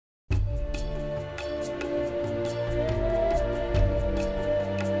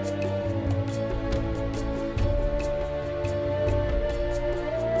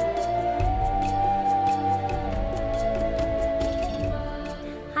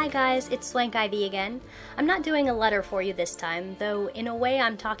Hi guys, it's Swankivy again. I'm not doing a letter for you this time, though in a way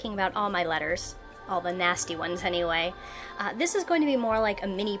I'm talking about all my letters. All the nasty ones anyway. This is going to be more like a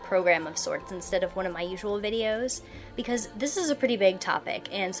mini program of sorts instead of one of my usual videos, because this is a pretty big topic,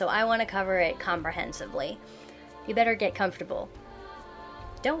 and so I want to cover it comprehensively. You better get comfortable.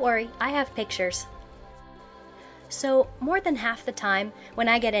 Don't worry, I have pictures. So, more than half the time when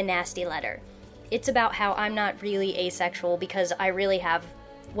I get a nasty letter, it's about how I'm not really asexual because I really have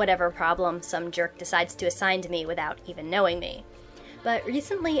whatever problem some jerk decides to assign to me without even knowing me. But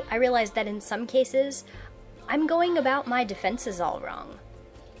recently, I realized that in some cases, I'm going about my defenses all wrong.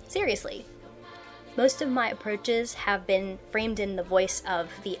 Seriously. Most of my approaches have been framed in the voice of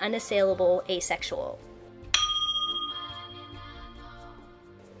the unassailable asexual.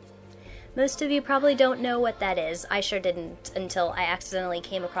 Most of you probably don't know what that is. I sure didn't until I accidentally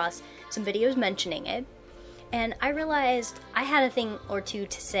came across some videos mentioning it, and I realized I had a thing or two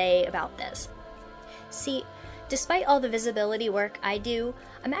to say about this. See, despite all the visibility work I do,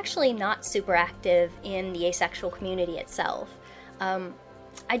 I'm actually not super active in the asexual community itself.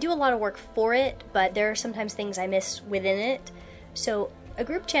 I do a lot of work for it, but there are sometimes things I miss within it. So a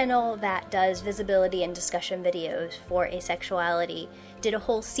group channel that does visibility and discussion videos for asexuality did a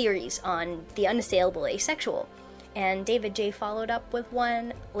whole series on the unassailable asexual, and David J followed up with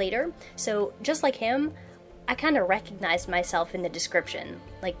one later. So just like him, I kind of recognized myself in the description,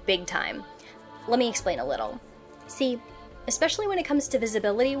 like big time. Let me explain a little. See, especially when it comes to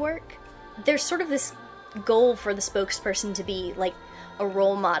visibility work, there's sort of this goal for the spokesperson to be like a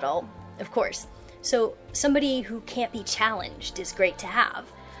role model, of course. So somebody who can't be challenged is great to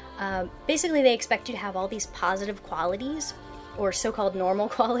have. Basically, they expect you to have all these positive qualities, or so-called normal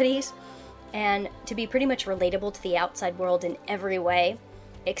qualities, and to be pretty much relatable to the outside world in every way,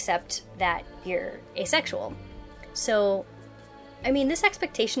 except that you're asexual. So, I mean, this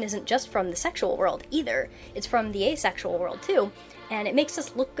expectation isn't just from the sexual world either, it's from the asexual world too, and it makes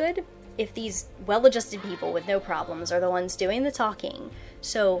us look good if these well-adjusted people with no problems are the ones doing the talking.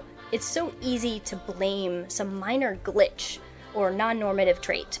 So it's so easy to blame some minor glitch or non-normative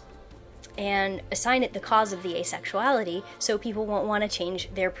trait and assign it the cause of the asexuality, so people won't want to change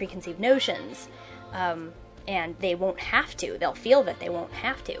their preconceived notions. And they won't have to. They'll feel that they won't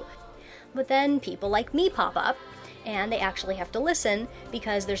have to. But then people like me pop up, and they actually have to listen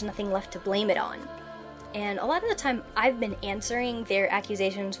because there's nothing left to blame it on. And a lot of the time, I've been answering their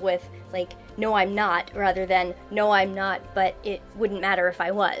accusations with, like, no I'm not, rather than, no I'm not, but it wouldn't matter if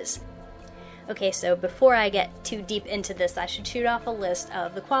I was. Okay, so before I get too deep into this, I should shoot off a list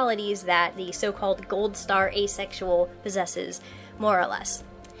of the qualities that the so-called gold star asexual possesses, more or less.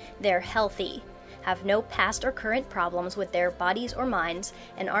 They're healthy, have no past or current problems with their bodies or minds,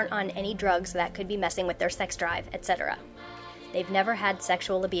 and aren't on any drugs that could be messing with their sex drive, etc. They've never had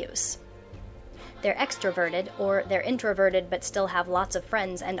sexual abuse. They're extroverted, or they're introverted but still have lots of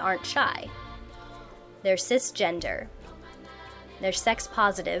friends and aren't shy. They're cisgender. They're sex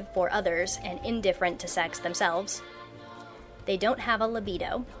positive for others and indifferent to sex themselves. They don't have a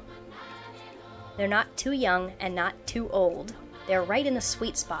libido. They're not too young and not too old. They're right in the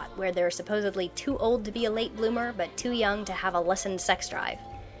sweet spot where they're supposedly too old to be a late bloomer but too young to have a lessened sex drive.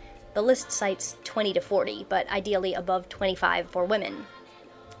 The list cites 20 to 40, but ideally above 25 for women.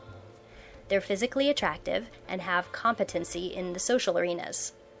 They're physically attractive and have competency in the social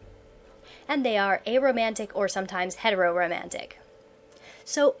arenas. And they are aromantic or sometimes heteroromantic.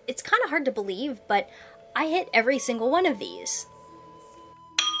 So it's kind of hard to believe, but I hit every single one of these.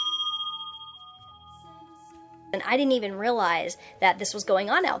 And I didn't even realize that this was going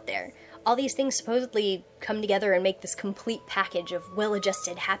on out there. All these things supposedly come together and make this complete package of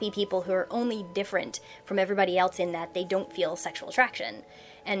well-adjusted, happy people who are only different from everybody else in that they don't feel sexual attraction.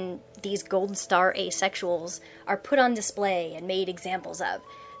 And these gold star asexuals are put on display and made examples of,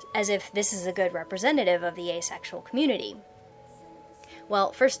 as if this is a good representative of the asexual community.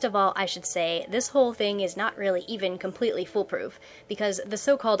 Well, first of all, I should say, this whole thing is not really even completely foolproof, because the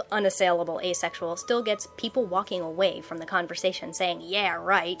so-called unassailable asexual still gets people walking away from the conversation saying, yeah,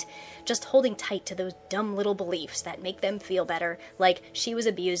 right, just holding tight to those dumb little beliefs that make them feel better, like she was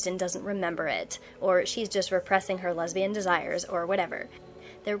abused and doesn't remember it, or she's just repressing her lesbian desires, or whatever.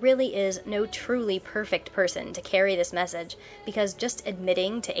 There really is no truly perfect person to carry this message, because just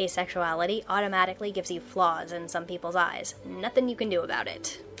admitting to asexuality automatically gives you flaws in some people's eyes. Nothing you can do about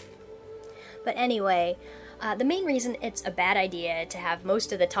it. But anyway, the main reason it's a bad idea to have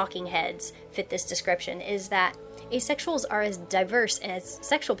most of the talking heads fit this description is that asexuals are as diverse as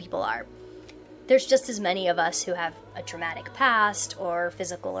sexual people are. There's just as many of us who have a traumatic past, or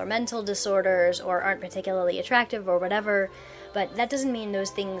physical or mental disorders, or aren't particularly attractive, or whatever, but that doesn't mean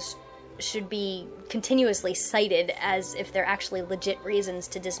those things should be continuously cited as if they're actually legit reasons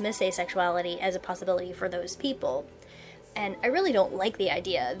to dismiss asexuality as a possibility for those people. And I really don't like the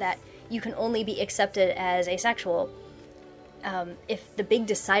idea that you can only be accepted as asexual if the big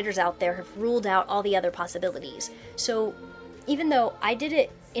deciders out there have ruled out all the other possibilities. So even though I did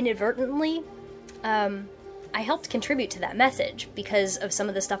it inadvertently, I helped contribute to that message because of some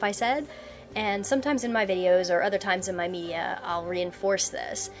of the stuff I said, and sometimes in my videos or other times in my media, I'll reinforce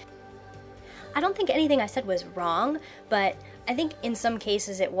this. I don't think anything I said was wrong, but I think in some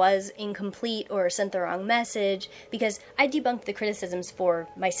cases it was incomplete or sent the wrong message because I debunked the criticisms for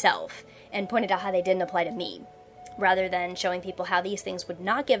myself and pointed out how they didn't apply to me, rather than showing people how these things would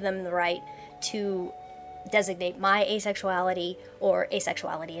not give them the right to designate my asexuality or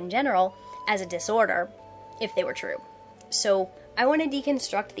asexuality in general as a disorder if they were true. So I want to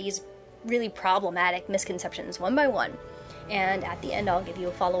deconstruct these really problematic misconceptions one by one, and at the end I'll give you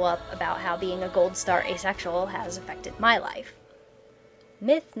a follow-up about how being a gold star asexual has affected my life.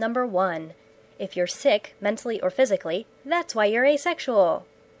 Myth number 1. If you're sick, mentally or physically, that's why you're asexual.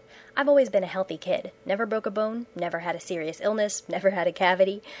 I've always been a healthy kid. Never broke a bone, never had a serious illness, never had a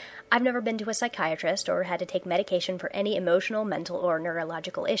cavity. I've never been to a psychiatrist or had to take medication for any emotional, mental, or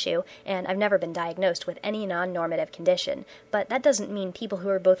neurological issue, and I've never been diagnosed with any non-normative condition. But that doesn't mean people who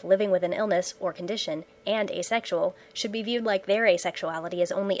are both living with an illness or condition and asexual should be viewed like their asexuality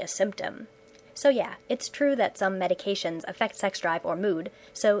is only a symptom. So yeah, it's true that some medications affect sex drive or mood,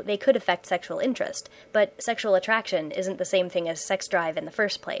 so they could affect sexual interest, but sexual attraction isn't the same thing as sex drive in the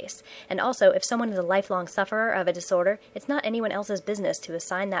first place. And also, if someone is a lifelong sufferer of a disorder, it's not anyone else's business to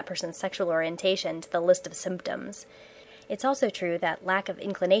assign that person's sexual orientation to the list of symptoms. It's also true that lack of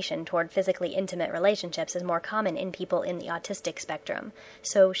inclination toward physically intimate relationships is more common in people in the autistic spectrum.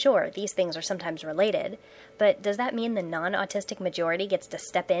 So sure, these things are sometimes related, but does that mean the non-autistic majority gets to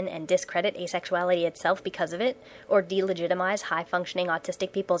step in and discredit asexuality itself because of it, or delegitimize high-functioning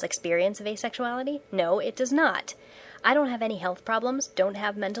autistic people's experience of asexuality? No, it does not. I don't have any health problems, don't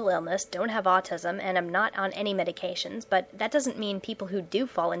have mental illness, don't have autism, and I'm not on any medications, but that doesn't mean people who do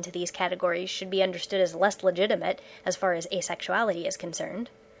fall into these categories should be understood as less legitimate as far as asexuality is concerned.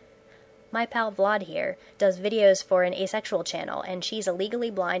 My pal Vlad here does videos for an asexual channel, and she's a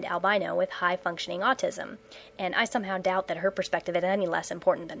legally blind albino with high-functioning autism, and I somehow doubt that her perspective is any less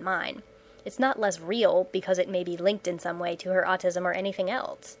important than mine. It's not less real because it may be linked in some way to her autism or anything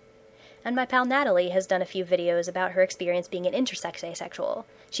else. And my pal Natalie has done a few videos about her experience being an intersex asexual.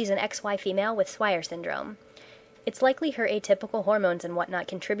 She's an XY female with Swyer syndrome. It's likely her atypical hormones and whatnot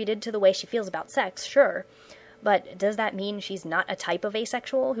contributed to the way she feels about sex, sure. But does that mean she's not a type of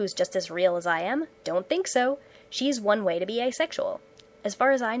asexual who's just as real as I am? Don't think so. She's one way to be asexual. As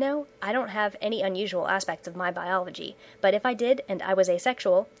far as I know, I don't have any unusual aspects of my biology, but if I did and I was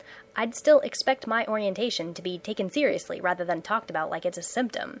asexual, I'd still expect my orientation to be taken seriously rather than talked about like it's a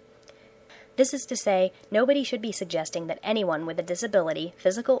symptom. This is to say, nobody should be suggesting that anyone with a disability,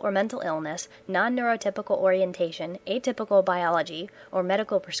 physical or mental illness, non-neurotypical orientation, atypical biology, or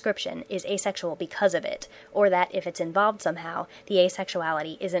medical prescription is asexual because of it, or that if it's involved somehow, the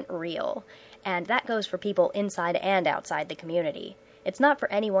asexuality isn't real. And that goes for people inside and outside the community. It's not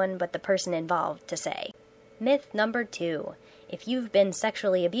for anyone but the person involved to say. Myth number 2. If you've been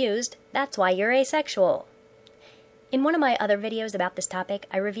sexually abused, that's why you're asexual. In one of my other videos about this topic,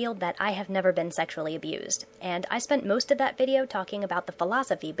 I revealed that I have never been sexually abused, and I spent most of that video talking about the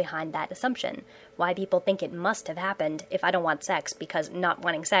philosophy behind that assumption, why people think it must have happened if I don't want sex because not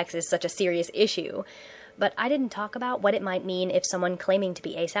wanting sex is such a serious issue. But I didn't talk about what it might mean if someone claiming to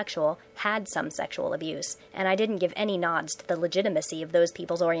be asexual had some sexual abuse, and I didn't give any nods to the legitimacy of those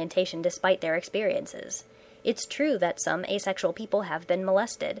people's orientation despite their experiences. It's true that some asexual people have been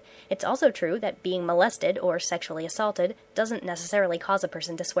molested. It's also true that being molested or sexually assaulted doesn't necessarily cause a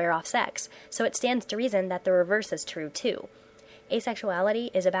person to swear off sex, so it stands to reason that the reverse is true too. Asexuality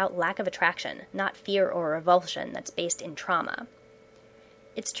is about lack of attraction, not fear or revulsion that's based in trauma.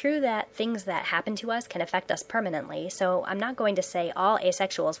 It's true that things that happen to us can affect us permanently, so I'm not going to say all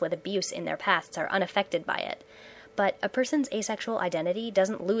asexuals with abuse in their pasts are unaffected by it. But a person's asexual identity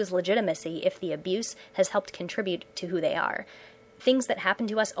doesn't lose legitimacy if the abuse has helped contribute to who they are. Things that happen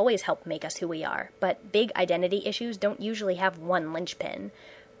to us always help make us who we are, but big identity issues don't usually have one linchpin.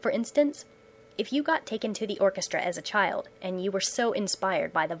 For instance, if you got taken to the orchestra as a child, and you were so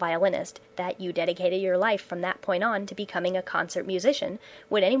inspired by the violinist that you dedicated your life from that point on to becoming a concert musician,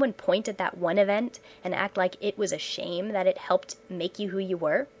 would anyone point at that one event and act like it was a shame that it helped make you who you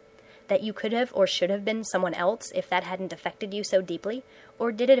were? That you could have or should have been someone else if that hadn't affected you so deeply?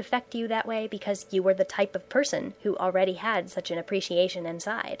 Or did it affect you that way because you were the type of person who already had such an appreciation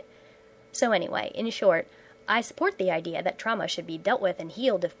inside? So anyway, in short, I support the idea that trauma should be dealt with and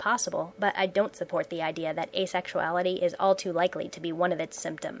healed if possible, but I don't support the idea that asexuality is all too likely to be one of its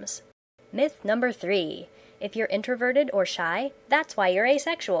symptoms. Myth number 3. If you're introverted or shy, that's why you're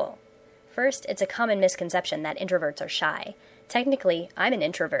asexual. First, it's a common misconception that introverts are shy. Technically, I'm an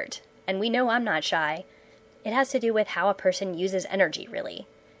introvert, and we know I'm not shy. It has to do with how a person uses energy, really.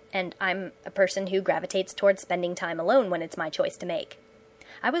 And I'm a person who gravitates towards spending time alone when it's my choice to make.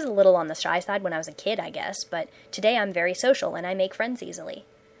 I was a little on the shy side when I was a kid, I guess, but today I'm very social and I make friends easily.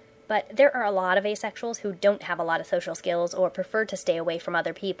 But there are a lot of asexuals who don't have a lot of social skills or prefer to stay away from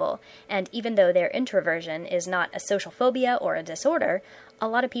other people, and even though their introversion is not a social phobia or a disorder, a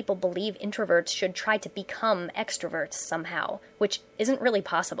lot of people believe introverts should try to become extroverts somehow, which isn't really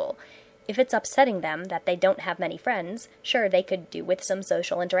possible. If it's upsetting them that they don't have many friends, sure, they could do with some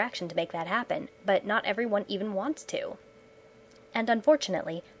social interaction to make that happen, but not everyone even wants to. And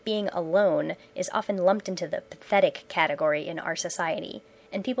unfortunately, being alone is often lumped into the pathetic category in our society,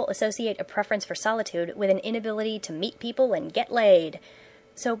 and people associate a preference for solitude with an inability to meet people and get laid.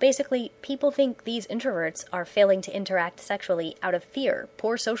 So basically, people think these introverts are failing to interact sexually out of fear,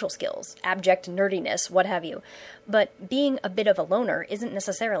 poor social skills, abject nerdiness, what have you. But being a bit of a loner isn't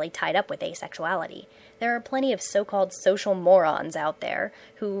necessarily tied up with asexuality. There are plenty of so-called social morons out there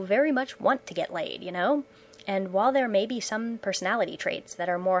who very much want to get laid, you know? And while there may be some personality traits that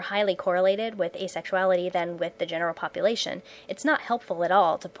are more highly correlated with asexuality than with the general population, it's not helpful at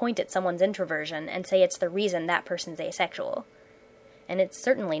all to point at someone's introversion and say it's the reason that person's asexual. And it's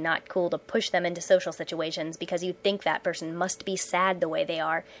certainly not cool to push them into social situations because you think that person must be sad the way they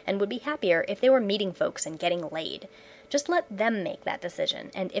are and would be happier if they were meeting folks and getting laid. Just let them make that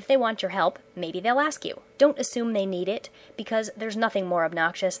decision, and if they want your help, maybe they'll ask you. Don't assume they need it, because there's nothing more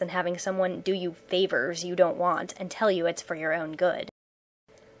obnoxious than having someone do you favors you don't want and tell you it's for your own good.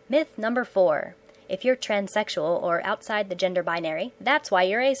 Myth number 4. If you're transsexual or outside the gender binary, that's why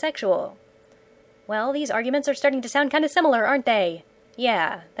you're asexual. Well, these arguments are starting to sound kind of similar, aren't they?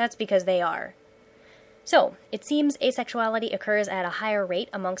 Yeah, that's because they are. So, it seems asexuality occurs at a higher rate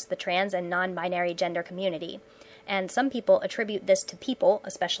amongst the trans and non-binary gender community. And some people attribute this to people,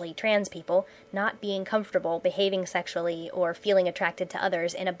 especially trans people, not being comfortable behaving sexually or feeling attracted to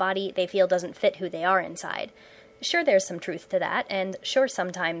others in a body they feel doesn't fit who they are inside. Sure, there's some truth to that, and sure,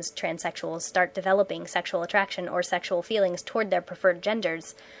 sometimes transsexuals start developing sexual attraction or sexual feelings toward their preferred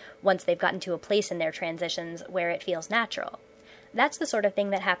genders once they've gotten to a place in their transitions where it feels natural. That's the sort of thing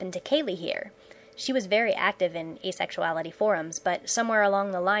that happened to Kaylee here. She was very active in asexuality forums, but somewhere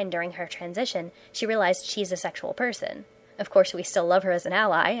along the line during her transition, she realized she's a sexual person. Of course, we still love her as an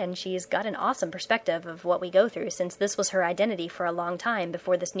ally, and she's got an awesome perspective of what we go through since this was her identity for a long time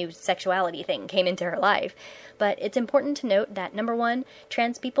before this new sexuality thing came into her life. But it's important to note that, number 1,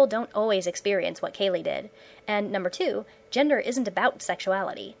 trans people don't always experience what Kaylee did, and number 2, gender isn't about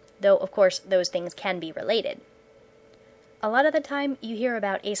sexuality, though of course those things can be related. A lot of the time, you hear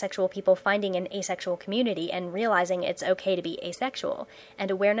about asexual people finding an asexual community and realizing it's okay to be asexual,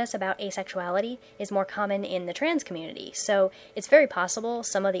 and awareness about asexuality is more common in the trans community, so it's very possible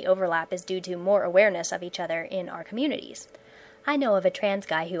some of the overlap is due to more awareness of each other in our communities. I know of a trans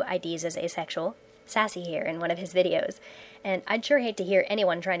guy who IDs as asexual, Sassy here in one of his videos, and I'd sure hate to hear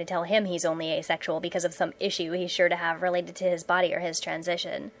anyone trying to tell him he's only asexual because of some issue he's sure to have related to his body or his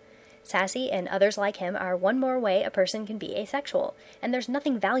transition. Sassy and others like him are one more way a person can be asexual, and there's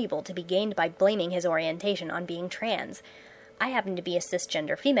nothing valuable to be gained by blaming his orientation on being trans. I happen to be a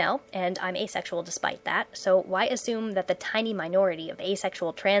cisgender female, and I'm asexual despite that, so why assume that the tiny minority of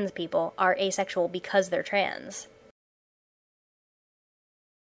asexual trans people are asexual because they're trans?